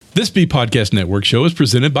This B Podcast Network show is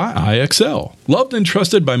presented by IXL. Loved and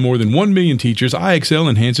trusted by more than 1 million teachers, IXL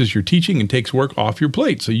enhances your teaching and takes work off your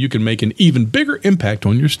plate so you can make an even bigger impact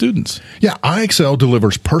on your students. Yeah, IXL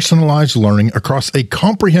delivers personalized learning across a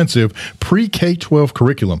comprehensive pre-K-12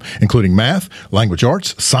 curriculum, including math, language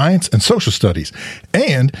arts, science, and social studies,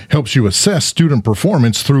 and helps you assess student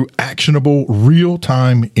performance through actionable,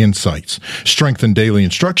 real-time insights. Strengthen daily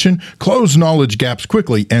instruction, close knowledge gaps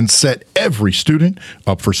quickly, and set every student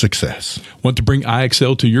up for success. Want to bring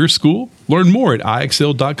IXL to your school? Learn more at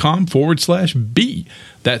IXL.com/B.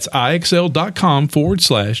 That's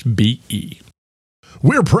IXL.com/BE.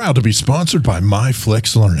 We're proud to be sponsored by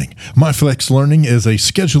Microlearning. Microlearning is a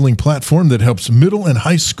scheduling platform that helps middle and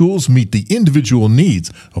high schools meet the individual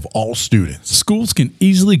needs of all students. Schools can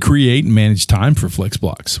easily create and manage time for flex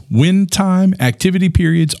blocks, win time, activity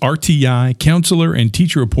periods, RTI, counselor and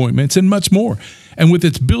teacher appointments, and much more. And with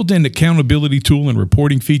its built-in accountability tool and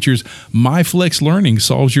reporting features, Microlearning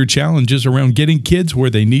solves your challenges around getting kids where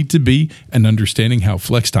they need to be and understanding how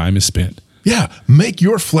flex time is spent. Yeah, make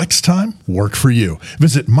your flex time work for you.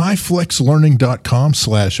 Visit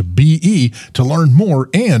myflexlearning.com/BE to learn more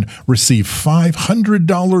and receive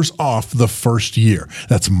 $500 off the first year.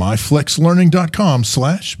 That's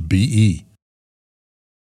myflexlearning.com/BE.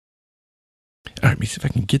 All right, let me see if I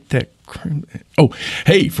can get that. Oh,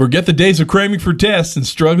 hey, forget the days of cramming for tests and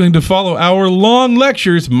struggling to follow hour-long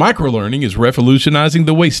lectures. Microlearning is revolutionizing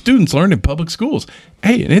the way students learn in public schools.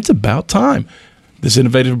 Hey, and it's about time. This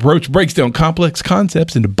innovative approach breaks down complex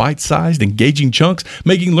concepts into bite-sized, engaging chunks,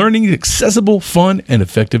 making learning accessible, fun, and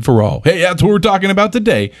effective for all. Hey, that's what we're talking about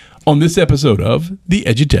today on this episode of The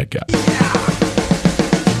EduTech Guy.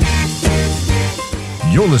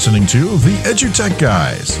 You're listening to The EduTech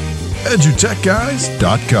Guys,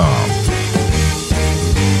 edutechguys.com.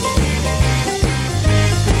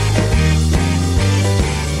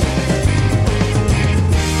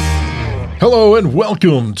 Hello and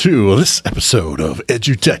welcome to this episode of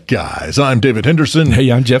EduTech Guys. I'm David Henderson.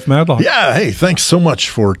 Hey, I'm Jeff Madlock. Yeah, hey, thanks so much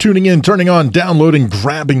for tuning in, turning on, downloading,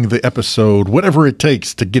 grabbing the episode, whatever it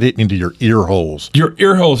takes to get it into your ear holes. Your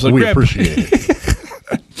ear holes. We appreciate it.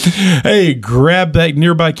 Hey, grab that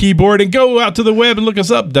nearby keyboard and go out to the web and look us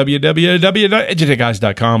up,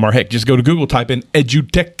 www.edutechguys.com, or heck, just go to Google, type in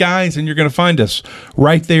EduTech Guys, and you're going to find us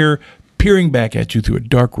right there, peering back at you through a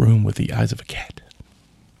dark room with the eyes of a cat.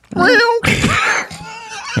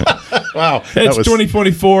 Wow. It's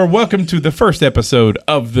 2024. Welcome to the first episode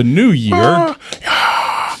of the new year.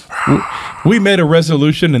 We made a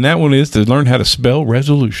resolution, and that one is to learn how to spell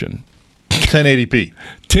resolution. 1080p.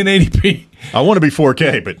 1080p. I want to be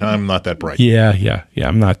 4K, but I'm not that bright. Yeah.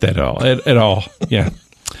 I'm not that at all. Yeah.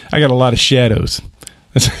 I got a lot of shadows.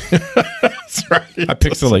 That's right. I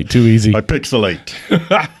pixelate too easy. I pixelate.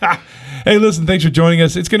 Hey, listen, thanks for joining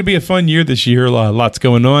us. It's going to be a fun year this year. Lots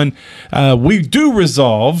going on. We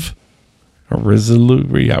resolve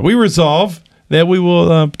that we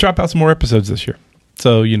will drop out some more episodes this year.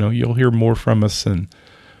 So, you'll hear more from us and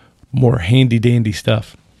more handy-dandy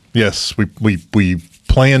stuff. Yes, we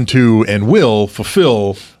plan to and will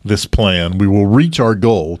fulfill this plan. We will reach our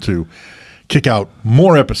goal to kick out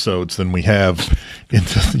more episodes than we have in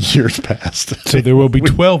the years past. So there will be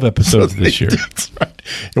 12 episodes this year. That's right.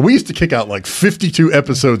 And we used to kick out like 52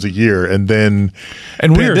 episodes a year, and then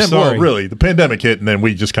we're sorry. Well, really, the pandemic hit, and then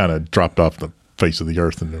we just kind of dropped off the face of the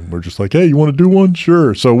earth, and then we're just like, hey, you want to do one?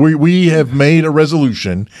 Sure. So we have made a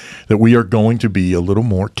resolution that we are going to be a little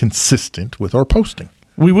more consistent with our posting.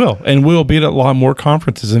 We will, and we'll be at a lot more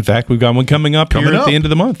conferences. In fact, we've got one coming up at the end of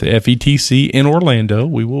the month, the FETC in Orlando.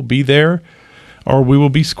 We will be there, or we will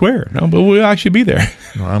be square. No, but we'll actually be there.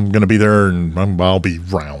 I'm going to be there, and I'll be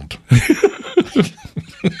round.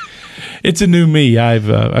 It's a new me. I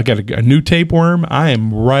got a new tapeworm. I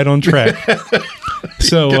am right on track.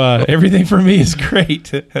 So everything for me is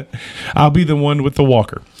great. I'll be the one with the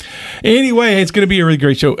walker. Anyway, it's going to be a really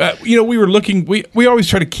great show. We were looking. We always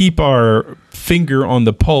try to keep our finger on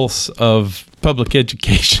the pulse of public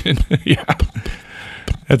education. Yeah,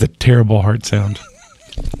 that's a terrible heart sound.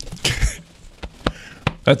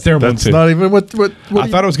 That's terrible. That's not even what I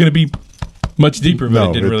thought it was going to be much deeper,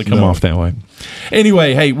 but it didn't really come off that way.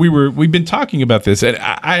 Anyway, hey, we've been talking about this, and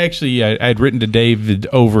I had written to David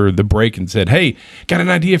over the break and said, hey, got an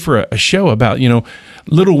idea for a show about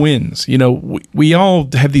little wins. We all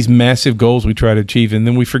have these massive goals we try to achieve, and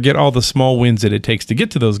then we forget all the small wins that it takes to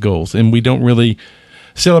get to those goals, and we don't really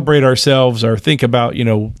celebrate ourselves or think about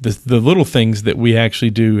the little things that we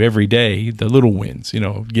actually do every day, the little wins.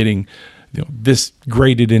 Getting this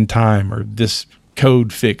graded in time, or this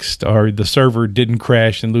code fixed, or the server didn't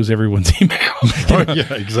crash and lose everyone's email.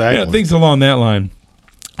 Yeah, exactly. Things along that line.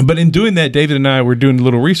 But in doing that, David and I were doing a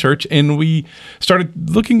little research, and we started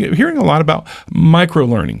hearing a lot about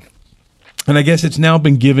microlearning. And I guess it's now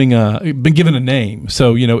been given a name.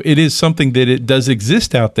 So, it is something that it does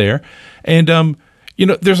exist out there. And,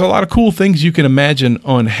 there's a lot of cool things you can imagine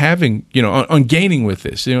on having, on gaining with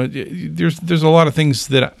this. There's a lot of things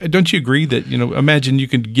that, don't you agree that, imagine you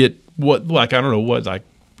can get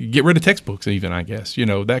get rid of textbooks even, I guess,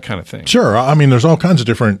 that kind of thing. Sure. I mean, there's all kinds of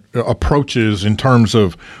different approaches in terms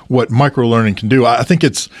of what microlearning can do. I think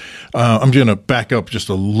it's, I'm going to back up just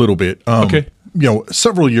a little bit. Okay.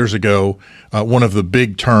 Several years ago, one of the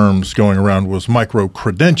big terms going around was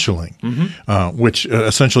micro-credentialing, which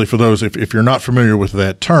essentially for those, if you're not familiar with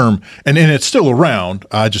that term, and it's still around,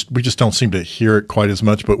 we just don't seem to hear it quite as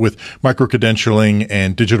much, but with micro-credentialing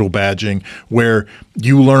and digital badging, where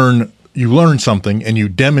you learn something and you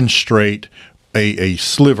demonstrate a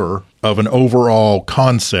sliver of an overall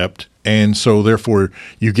concept. And so, therefore,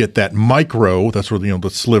 you get that micro. That's where the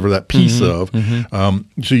sliver, that piece of.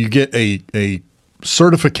 So you get a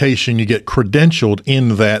certification. You get credentialed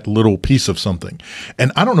in that little piece of something.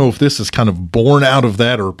 And I don't know if this is kind of born out of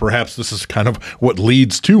that, or perhaps this is kind of what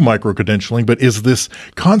leads to micro credentialing. But is this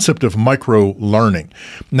concept of micro learning?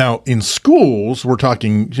 Now, in schools, we're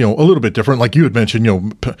talking a little bit different. Like you had mentioned,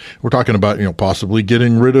 we're talking about possibly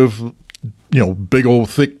getting rid of big old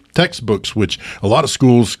thick textbooks, which a lot of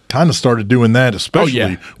schools kind of started doing that,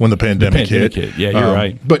 especially when the pandemic hit. Yeah, you're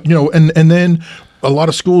right. But, and then a lot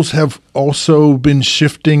of schools have also been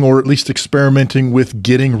shifting, or at least experimenting with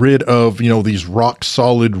getting rid of, these rock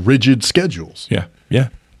solid, rigid schedules. Yeah.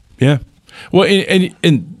 Well,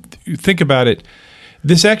 and think about it.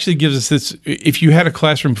 This actually gives us this. If you had a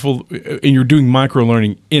classroom full, and you're doing micro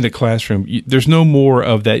learning in a classroom, there's no more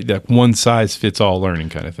of that one size fits all learning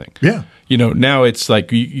kind of thing. Yeah. Now it's like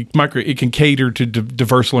it can cater to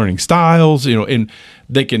diverse learning styles. And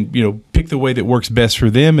they can pick the way that works best for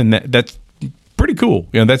them, and that's pretty cool.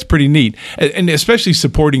 That's pretty neat, and especially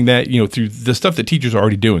supporting that through the stuff that teachers are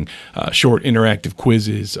already doing, short interactive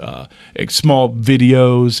quizzes, small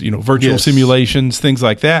videos, virtual simulations, things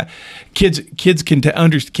like that. Kids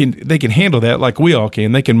can handle that like we all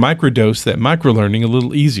can. They can microdose that microlearning a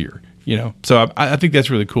little easier. So I think that's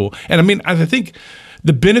really cool. And I mean, I think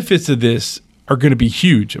the benefits of this are going to be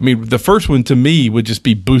huge. I mean, the first one to me would just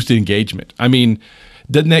be boosted engagement. I mean,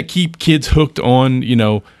 doesn't that keep kids hooked on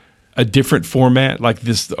a different format like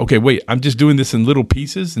this? Okay, wait, I'm just doing this in little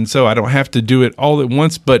pieces, and so I don't have to do it all at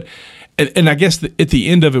once. But and I guess at the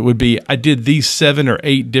end of it would be I did these 7 or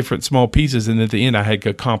 8 different small pieces, and at the end I had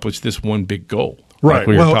accomplished this one big goal. Right.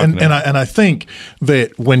 Like well, and I think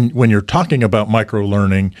that when you're talking about micro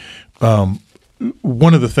learning,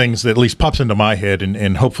 one of the things that at least pops into my head,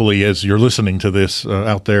 and hopefully as you're listening to this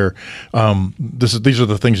out there, these are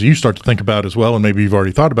the things that you start to think about as well, and maybe you've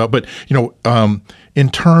already thought about. But in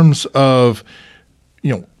terms of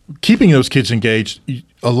keeping those kids engaged,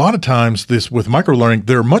 a lot of times with microlearning,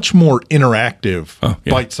 they're much more interactive,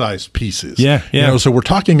 bite-sized pieces. Yeah. So we're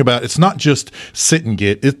talking about, it's not just sit and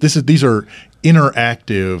get. These are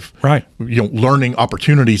interactive, right? Learning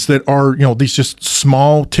opportunities that are these just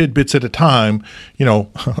small tidbits at a time.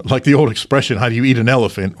 Like the old expression, "How do you eat an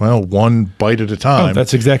elephant?" Well, one bite at a time. Oh,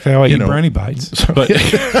 that's exactly how I eat brownie bites. But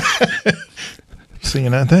See,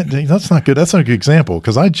 that's not good. That's not a good example,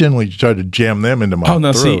 because I generally try to jam them into my throat. Oh,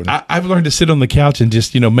 no, see, I've learned to sit on the couch and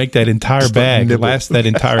just, make that entire bag last that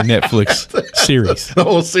entire Netflix series. The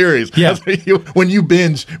whole series. Yeah. When you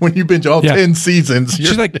binge all 10 seasons.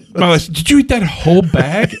 She's like, did you eat that whole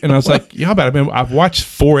bag? And I was like, yeah, but I've watched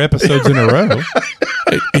 4 episodes in a row.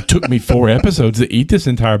 It took me 4 episodes to eat this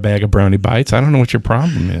entire bag of brownie bites. I don't know what your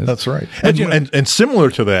problem is. That's right. And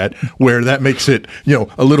similar to that, where that makes it,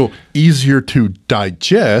 a little easier to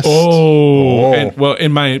digest. And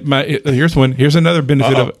here's one. Here's another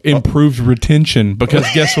benefit of improved retention, because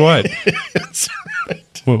guess what? That's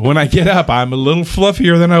right. When I get up, I'm a little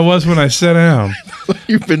fluffier than I was when I sat down.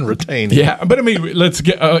 You've been retaining. Yeah, but I mean, let's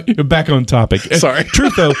get back on topic. Sorry.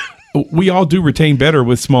 Truth though, we all do retain better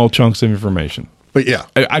with small chunks of information. But yeah,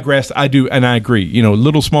 I grasp. I do, and I agree.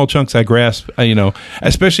 Little small chunks I grasp.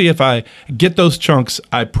 Especially if I get those chunks,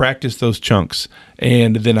 I practice those chunks,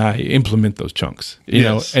 and then I implement those chunks.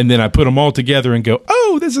 And then I put them all together and go,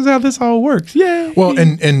 "Oh, this is how this all works." Yeah. Well,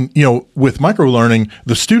 and with micro learning,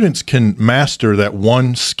 the students can master that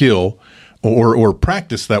one skill, or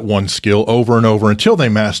practice that one skill over and over until they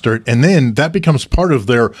master it, and then that becomes part of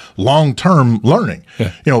their long-term learning.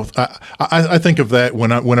 Yeah. I think of that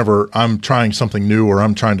whenever I'm trying something new, or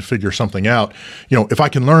I'm trying to figure something out. If I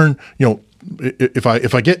can learn, if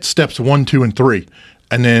I get steps 1, 2, and 3,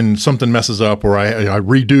 and then something messes up, or I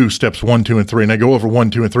redo steps 1, 2, and 3, and I go over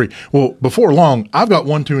 1, 2, and 3. Well, before long, I've got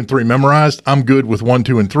 1, 2, and 3 memorized. I'm good with 1,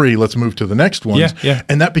 2, and 3. Let's move to the next ones. Yeah.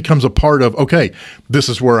 And that becomes a part of, okay, this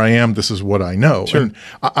is where I am. This is what I know. Sure. And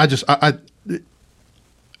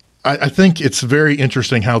I think it's very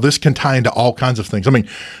interesting how this can tie into all kinds of things. I mean,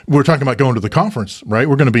 we're talking about going to the conference, right?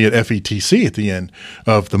 We're going to be at FETC at the end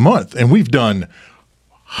of the month, and we've done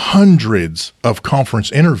hundreds of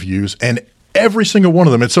conference interviews, and every single one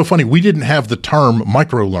of them, it's so funny, we didn't have the term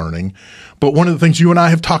microlearning, but one of the things you and I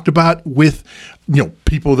have talked about with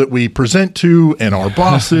people that we present to and our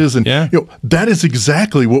bosses, and that is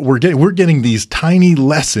exactly what we're getting. We're getting these tiny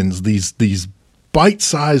lessons, these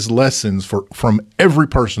bite-sized lessons from every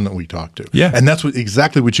person that we talk to. Yeah. And that's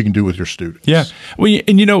exactly what you can do with your students. Yeah. Well,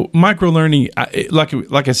 and microlearning,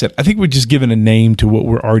 like I said, I think we're just giving a name to what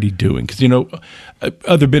we're already doing. Because,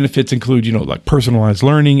 other benefits include, like personalized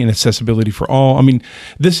learning and accessibility for all. I mean,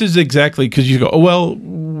 this is exactly because you go, oh, well,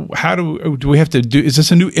 how do we have to do, is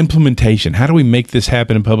this a new implementation? How do we make this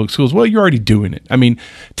happen in public schools? Well, you're already doing it. I mean,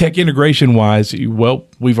 tech integration wise, well,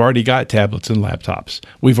 we've already got tablets and laptops.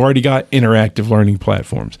 We've already got interactive learning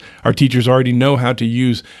platforms. Our teachers already know how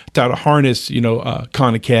to harness,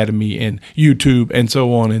 Khan Academy and YouTube and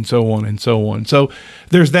so on and so on and so on. So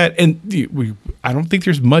there's that. And I don't think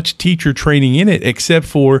there's much teacher training in it, except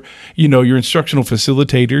for, your instructional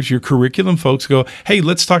facilitators, your curriculum folks go, hey,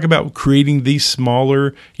 let's talk about creating these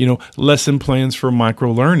smaller, lesson plans for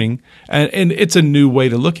microlearning. And it's a new way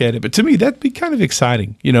to look at it. But to me, that'd be kind of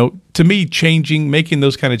exciting. To me, making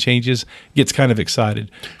those kind of changes gets kind of excited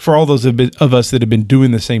for all those of us that have been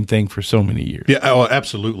doing the same thing for so many years. Yeah, oh,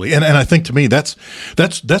 absolutely. And I think to me, that's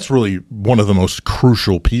really one of the most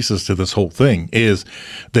crucial pieces to this whole thing is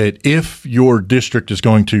that if your district is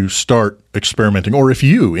going to start experimenting, or if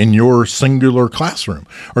you in your singular classroom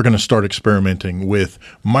are going to start experimenting with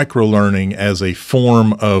microlearning as a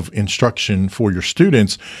form of instruction for your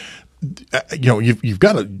students, you've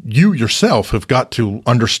got to, you yourself have got to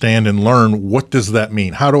understand and learn, what does that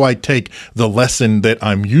mean? How do I take the lesson that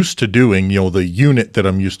I'm used to doing, the unit that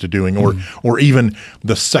I'm used to doing, or even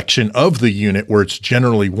the section of the unit where it's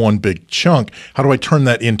generally one big chunk? How do I turn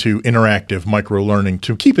that into interactive microlearning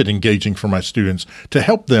to keep it engaging for my students, to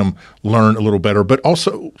help them learn a little better, but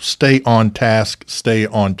also stay on task, stay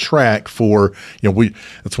on track for,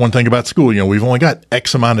 that's one thing about school, we've only got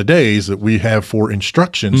X amount of days that we have for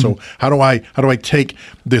instruction. So how do I take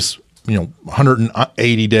this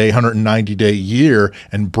 180 day, 190 day year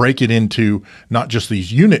and break it into not just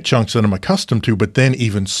these unit chunks that I'm accustomed to, but then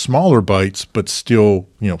even smaller bites, but still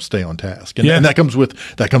stay on task. And that comes with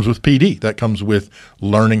PD. That comes with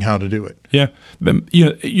learning how to do it. Yeah,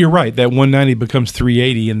 you're right. That 190 becomes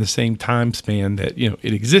 380 in the same time span that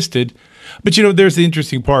it existed. But there's the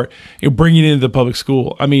interesting part. Bringing it into the public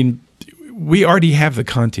school. I mean, we already have the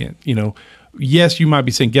content. Yes, you might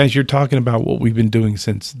be saying, guys, you're talking about what we've been doing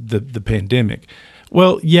since the pandemic.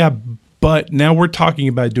 Well, yeah, but now we're talking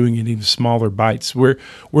about doing it in smaller bites. We're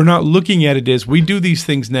not looking at it as we do these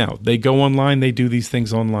things now. They go online, they do these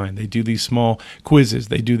things online. They do these small quizzes,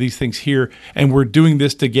 they do these things here, and we're doing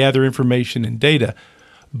this to gather information and data.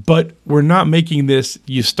 But we're not making this,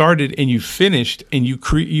 you started and you finished and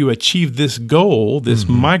you achieved this goal, this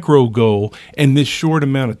micro goal in this short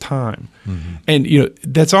amount of time. And,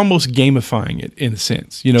 that's almost gamifying it in a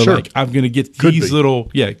sense, Sure. like I'm going to get these little,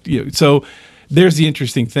 so there's the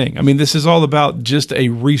interesting thing. I mean, this is all about just a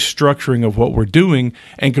restructuring of what we're doing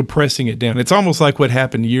and compressing it down. It's almost like what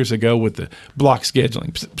happened years ago with the block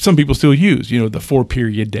scheduling. Some people still use, the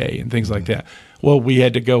 4-period day and things like that. Well, we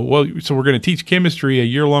had to go, so we're going to teach chemistry, a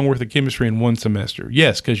year-long worth of chemistry in one semester.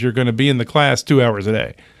 Yes, because you're going to be in the class 2 hours a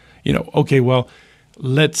day. Okay, well,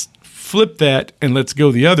 let's flip that and let's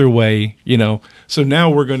go the other way, So now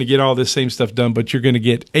we're going to get all this same stuff done, but you're going to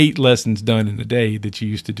get 8 lessons done in a day that you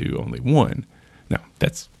used to do only 1. Now,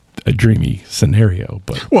 that's a dreamy scenario,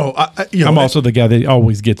 but I'm also the guy that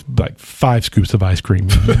always gets like 5 scoops of ice cream.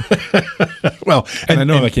 Well, and I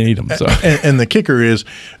know I can't eat them. So, and the kicker is,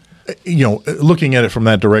 looking at it from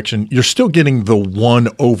that direction, you're still getting the one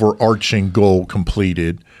overarching goal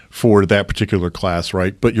completed for that particular class,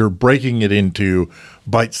 right? But you're breaking it into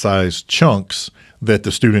bite-sized chunks that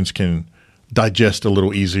the students can digest a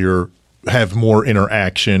little easier, have more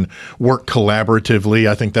interaction, work collaboratively.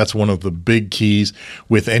 I think that's one of the big keys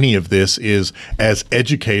with any of this is, as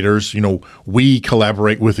educators, we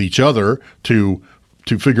collaborate with each other to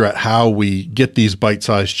figure out how we get these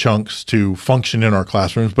bite-sized chunks to function in our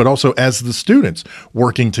classrooms, but also as the students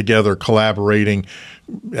working together, collaborating.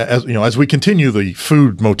 As we continue the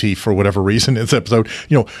food motif for whatever reason in this episode,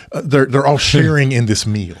 they're all sharing in this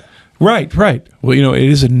meal. Right. Well, it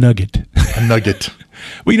is a nugget. A nugget.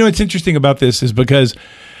 Well, it's interesting about this is because,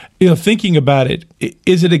 thinking about it,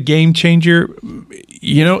 is it a game changer?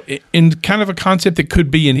 In kind of a concept that could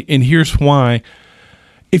be, and here's why.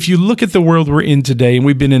 If you look at the world we're in today, and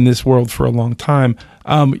we've been in this world for a long time,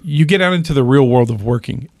 you get out into the real world of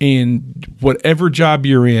working, and whatever job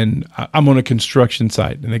you're in, I'm on a construction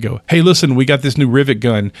site, and they go, hey, listen, we got this new rivet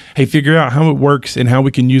gun. Hey, figure out how it works and how we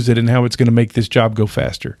can use it and how it's going to make this job go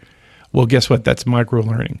faster. Well, guess what? That's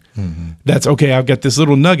microlearning. Mm-hmm. That's, okay, I've got this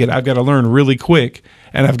little nugget I've got to learn really quick,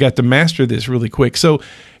 and I've got to master this really quick. So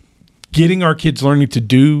getting our kids learning to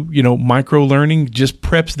do, microlearning just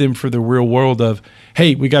preps them for the real world of,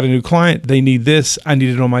 hey, we got a new client. They need this. I need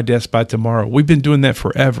it on my desk by tomorrow. We've been doing that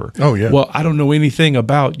forever. Oh, yeah. Well, I don't know anything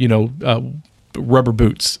about, rubber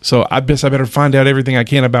boots. So I guess I better find out everything I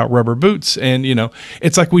can about rubber boots. And,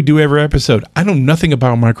 it's like we do every episode. I know nothing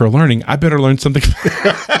about microlearning. I better learn something.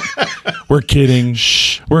 We're kidding.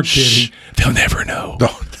 Shh. We're kidding. They'll never know.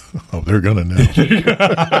 Oh, they're going to know.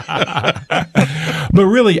 But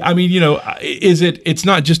really, it's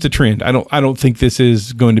not just a trend. I don't think this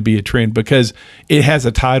is going to be a trend because it has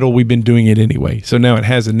a title. We've been doing it anyway. So now it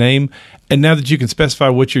has a name. And now that you can specify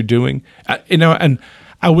what you're doing, and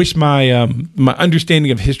I wish my my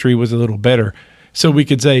understanding of history was a little better. So we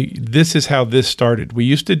could say, this is how this started. We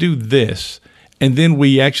used to do this. And then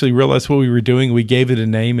we actually realized what we were doing. We gave it a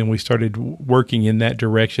name, and we started working in that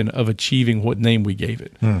direction of achieving what name we gave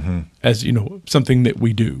it as, something that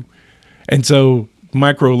we do. And so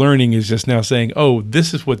microlearning is just now saying, oh,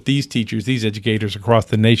 this is what these teachers, these educators across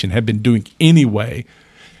the nation have been doing anyway.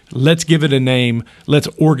 Let's give it a name. Let's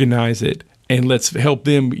organize it. And let's help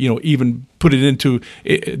them, even put it into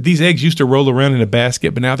these eggs used to roll around in a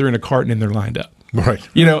basket, but now they're in a carton and they're lined up. Right.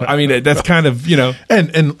 That's kind of,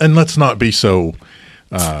 And let's not be so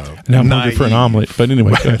now I'm hungry for an omelet, but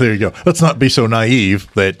anyway. There you go. Let's not be so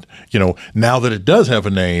naive that, now that it does have a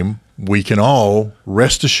name, we can all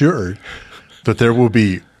rest assured that there will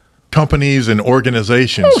be companies and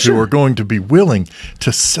organizations who are going to be willing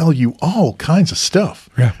to sell you all kinds of stuff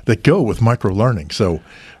that go with microlearning. So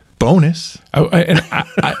bonus. Oh, and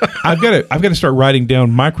I've got to start writing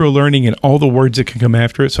down microlearning and all the words that can come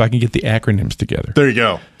after it, so I can get the acronyms together. There you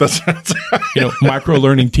go. That's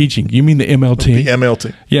microlearning teaching. You mean the MLT? The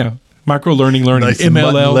MLT. Yeah, microlearning learning. Nice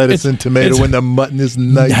MLL. Mutton, lettuce, and tomato when the mutton is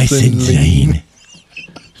nice and lean.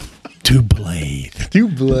 To blade.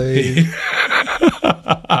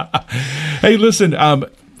 Hey, listen.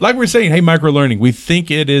 Like we're saying, hey, microlearning, we think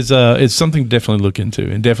it is something to definitely look into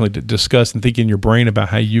and definitely to discuss and think in your brain about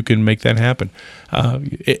how you can make that happen.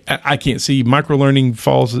 I can't see microlearning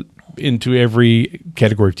falls into every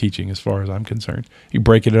category of teaching as far as I'm concerned. You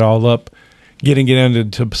break it all up, getting it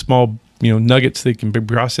into small nuggets that can be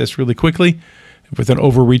processed really quickly with an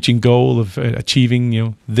overreaching goal of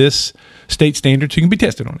achieving this state standard, so you can be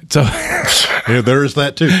tested on it. So yeah, there is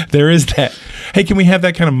that too. There is that. Hey, can we have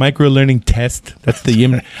that kind of micro-learning test? That's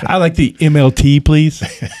the I like the MLT, please.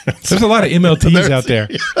 There's a lot of MLTs out there.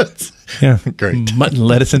 Yes. Yeah, great. Mutton,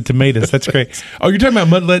 lettuce, and tomatoes. That's great. Oh, you're talking about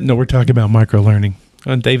mutton, lettuce? No, we're talking about micro-learning.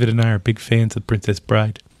 David and I are big fans of Princess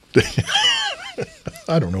Bride.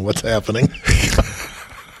 I don't know what's happening.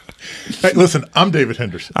 Hey, listen, I'm David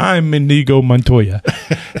Henderson. I'm Inigo Montoya.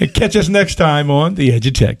 And catch us next time on the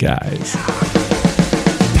EduTech Guys.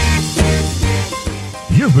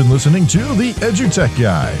 You've been listening to the EduTech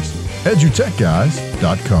Guys.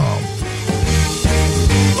 EduTechGuys.com.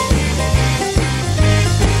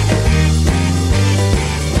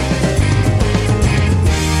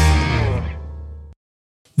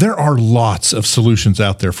 There are lots of solutions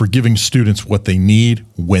out there for giving students what they need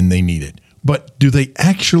when they need it. But do they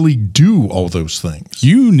actually do all those things?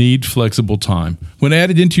 You need flexible time. When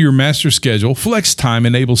added into your master schedule, Flex Time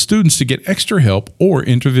enables students to get extra help or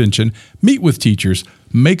intervention, meet with teachers,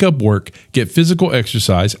 make up work, get physical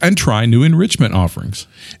exercise, and try new enrichment offerings.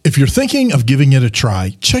 If you're thinking of giving it a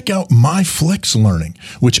try, check out Microlearning,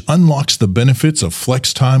 which unlocks the benefits of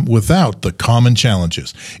Flex Time without the common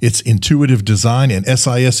challenges. Its intuitive design and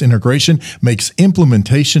SIS integration makes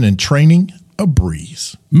implementation and training a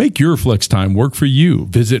breeze. Make your flex time work for you.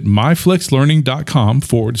 Visit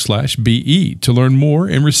myflexlearning.com/BE to learn more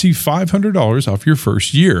and receive $500 off your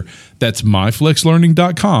first year. That's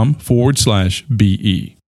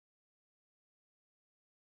myflexlearning.com/BE.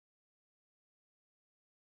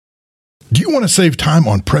 Do you want to save time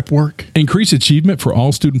on prep work? Increase achievement for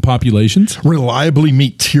all student populations? Reliably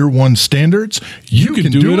meet Tier 1 standards? You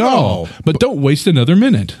can do it all, but don't waste another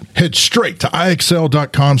minute. Head straight to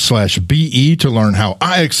IXL.com/BE to learn how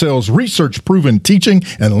IXL's research-proven teaching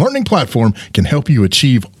and learning platform can help you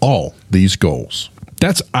achieve all these goals.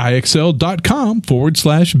 That's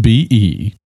IXL.com/BE.